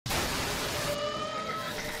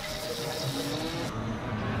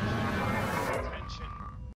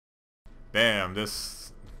Damn,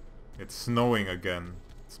 it's snowing again.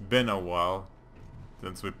 It's been a while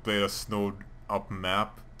since we played a snowed up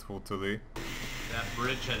map, totally. That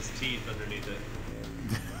bridge has teeth underneath it.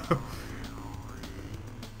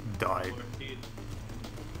 Died.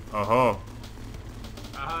 Oh-ho.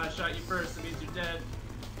 Aha, I shot you first, that means you're dead.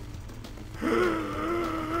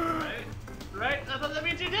 Right? Right? I thought that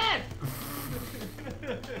means you're dead!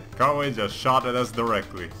 Conway just shot at us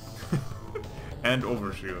directly. And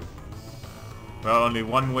overshield. Well, only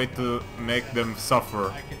one way to make them suffer.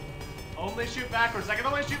 I can only shoot backwards. I can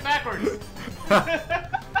only shoot backwards!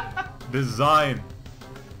 Design.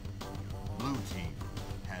 Blue team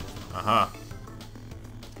has Uh-huh.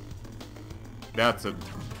 That's a...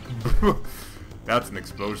 That's an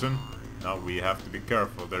explosion. Now we have to be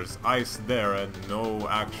careful. There's ice there and no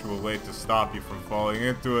actual way to stop you from falling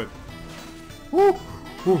into it. Woo!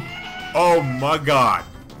 Woo. Oh my god!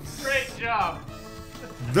 Great job!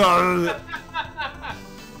 Time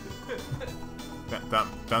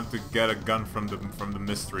to get a gun from the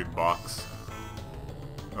mystery box.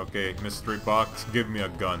 Okay, mystery box, give me a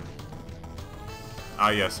gun. Ah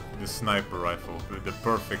yes, the sniper rifle, the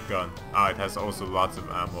perfect gun. Ah, it has also lots of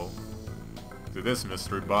ammo. So this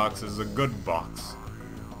mystery box is a good box.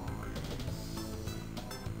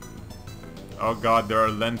 Oh god, there are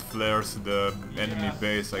lens flares to the enemy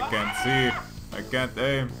base. I can't see. I can't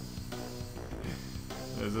aim.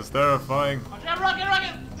 This is terrifying. Watch out,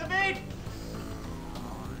 rocket! The bait!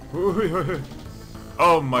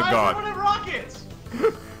 Oh my god. Why rockets?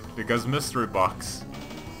 Because mystery box.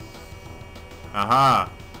 Aha.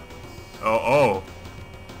 Oh.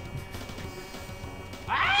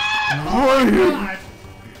 Ah! Oh my god!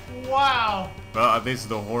 Wow. Well, at least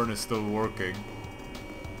the horn is still working.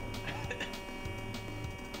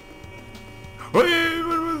 Wait,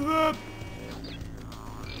 what was that?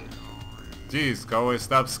 Jeez, Kawaii,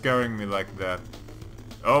 stop scaring me like that.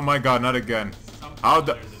 Oh my god, not again. How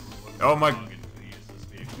the... Oh my...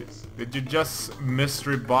 Did you just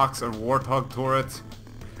mystery box a warthog turret?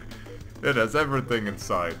 It has everything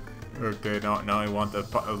inside. Okay, now I want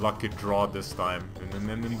a lucky draw this time.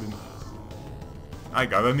 I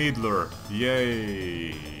got a needler.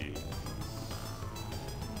 Yay!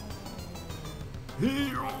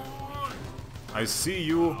 I see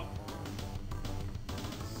you.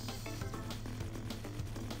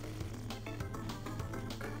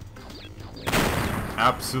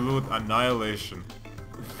 Absolute annihilation.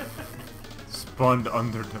 Spawned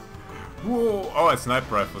under the... Whoa! Oh, a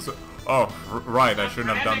sniper rifle. So, oh, right, I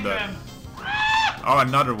shouldn't have done that. Oh,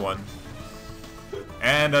 another one.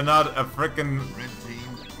 And another, a frickin'...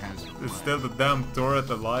 It's still the damn turret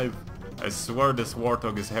alive. I swear this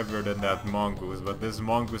warthog is heavier than that mongoose, but this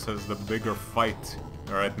mongoose has the bigger fight.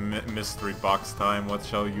 Alright, mystery box time. What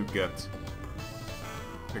shall you get?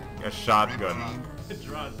 A shotgun. I've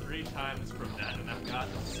drawn 3 times from that, and I've got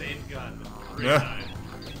the same gun 3 Yeah. times.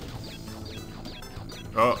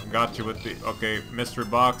 Oh, got you with the... Okay, mystery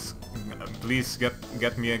box. Please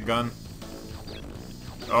get me a gun.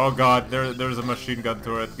 Oh god, there's a machine gun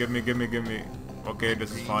turret. Give me. Okay,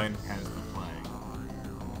 this is fine.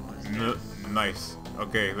 Nice.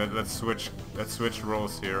 Okay, let's switch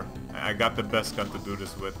roles here. I got the best gun to do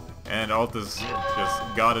this with. And Altus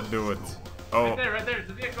just gotta do it. Oh. Right there,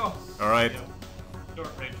 the vehicle. Alright. Short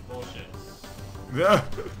range bullshit. Yeah.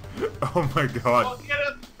 Oh my god. Oh, get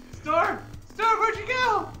him! Storm, where'd you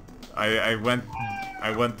go? I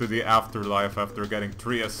went to the afterlife after getting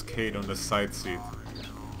 3 escaped on the side seat.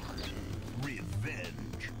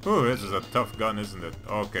 Ooh, this is a tough gun, isn't it?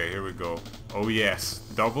 Okay, here we go. Oh yes,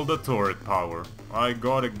 double the turret power. I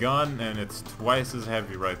got a gun and it's twice as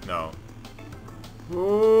heavy right now. Ooh. What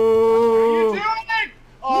are you doing?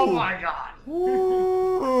 Oh Ooh. my god.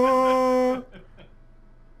 Ooh.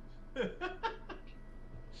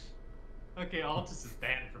 Okay, Altus is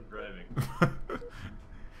banned from driving.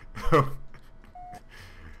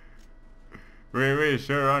 We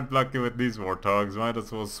sure aren't lucky with these warthogs. Might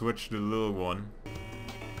as well switch to the little one.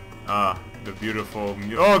 Ah, the beautiful...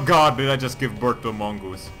 Oh god, did I just give birth to a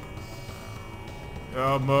mongoose?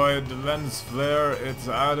 Oh boy, the lens flare, it's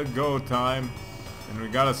out of go time. And we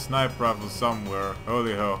got a sniper rifle somewhere.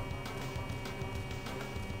 Holy hell.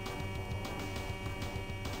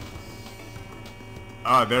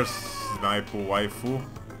 Ah, there's sniper waifu.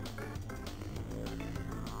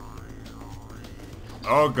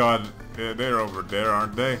 Oh god, they're over there,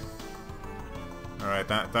 aren't they? Alright,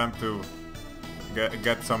 time to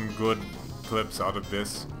get some good clips out of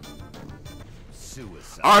this.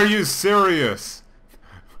 Suicide. Are you serious?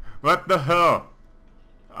 What the hell?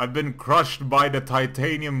 I've been crushed by the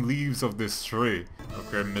titanium leaves of this tree.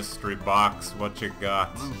 Okay, mystery box, what you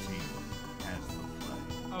got? Blue team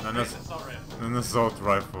An assault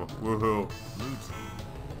rifle. Woohoo.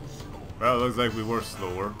 Well, looks like we were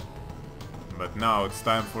slower. But now it's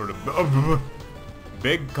time for the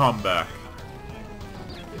big comeback.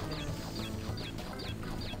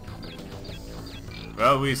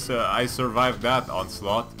 Well, I survived that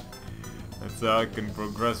onslaught. And so I can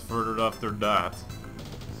progress further after that.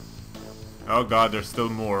 Oh god, there's still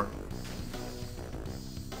more.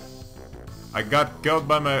 I got killed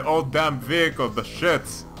by my old damn vehicle, the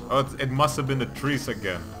shits. Oh, it must have been the trees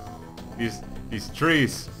again. These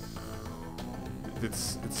trees.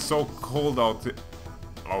 It's so cold out.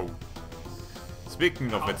 Oh.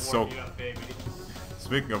 Speaking of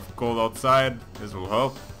Speaking of cold outside, this will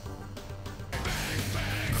help.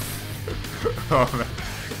 Oh man.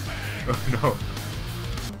 Oh no.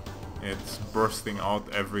 It's bursting out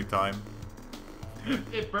every time.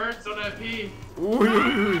 It burns on that pee.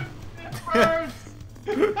 It Burns.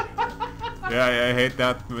 Yeah, I hate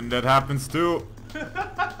that when that happens too.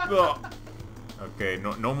 Okay,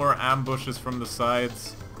 no more ambushes from the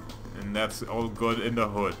sides, and that's all good in the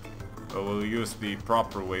hood. But we'll use the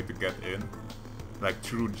proper way to get in, like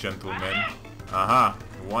true gentlemen. Aha,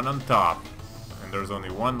 one on top, and there's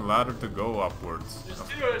only one ladder to go upwards.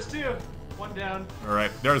 There's two. One down. All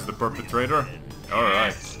right, there's the perpetrator. All right.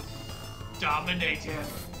 Yes. Dominate him.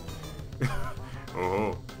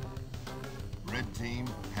 Oh. Red team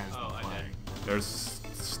has the flag. There's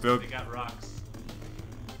still. They got rocks.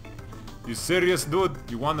 You serious, dude?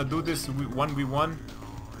 You wanna do this 1v1?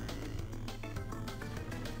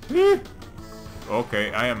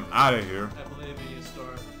 Okay, I am out of here. I believe in you, Star.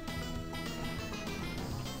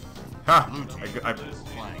 Ha!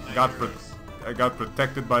 I got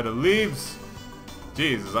protected by the leaves.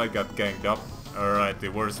 Jesus, I got ganged up. Alright,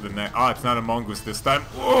 where's the next? Ah, it's not a mongoose this time.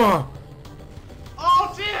 Oh!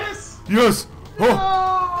 Oh, this! Yes!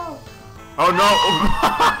 Oh! Oh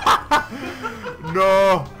no!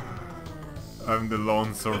 No! I'm the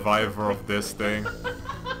lone survivor of this thing.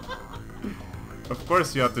 Of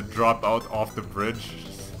course you have to drop out off the bridge.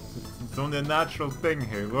 It's only a natural thing,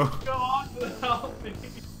 Halo. Go on without me.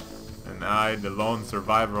 And I, the lone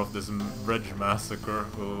survivor of this bridge massacre,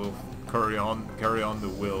 will carry on the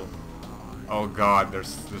will. Oh god,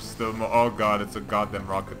 there's still more. Oh god, it's a goddamn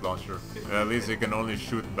rocket launcher. At least you can only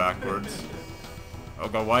shoot backwards. Oh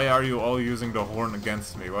god, why are you all using the horn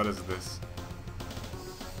against me? What is this?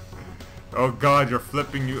 Oh god, you're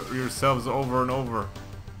flipping yourselves over and over.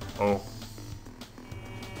 Oh.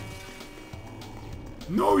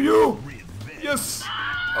 No, you! Yes!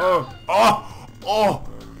 Oh, oh, oh,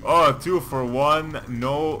 oh, 2 for 1,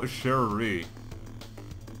 no Sherry.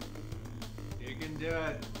 You can do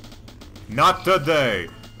it. Not today!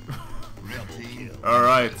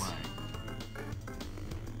 Alright.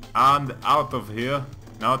 And out of here.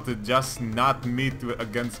 Now to just not meet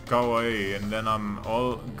against Kawaii, and then I'm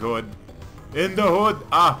all good. In the hood!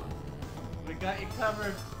 Ah! We got you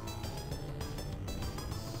covered.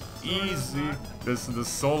 Easy. The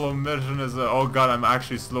solo mission is oh god, I'm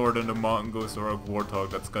actually slower than the mongoose or a warthog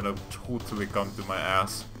that's gonna totally come to my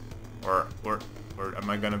ass. Or am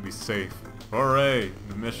I gonna be safe? Hooray!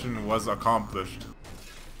 The mission was accomplished.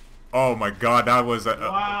 Oh my god, that was a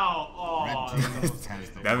Wow! Oh,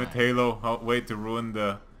 damn it, Halo! I'll wait to ruin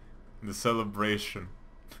the celebration.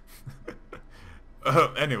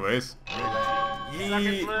 Anyways.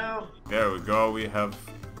 Second blue. There we go, we have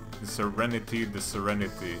the Serenity,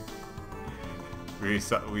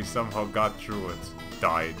 We somehow got through it.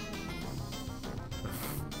 Died.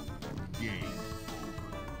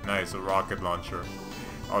 Nice, a rocket launcher.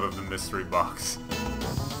 Out of the mystery box.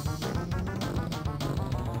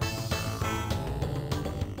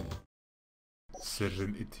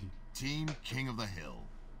 Serenity. Team King of the Hill.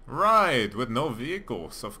 Right, with no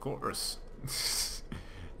vehicles, of course.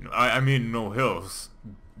 I mean no hills.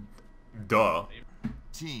 Duh.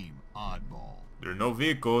 Team Oddball. There are no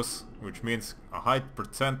vehicles, which means a high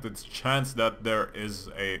percentage chance that there is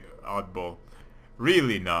a oddball.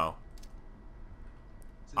 Really now.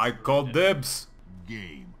 I call dibs.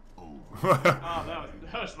 Game over. Oh,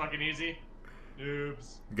 that was fucking easy.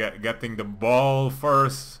 Noobs. Getting the ball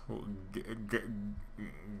first.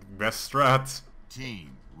 Best strat.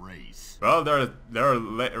 Team Race. Well, there are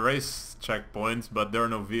race checkpoints, but there are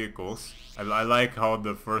no vehicles. I like how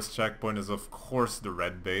the first checkpoint is of course the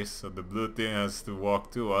red base, so the blue team has to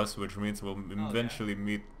walk to us, which means we'll eventually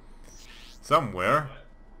meet somewhere.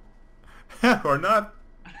 Or not.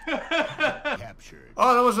 Captured.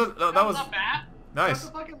 Oh, that was That was not bad. nice.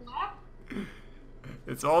 That's a fucking lot.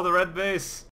 It's all the red base.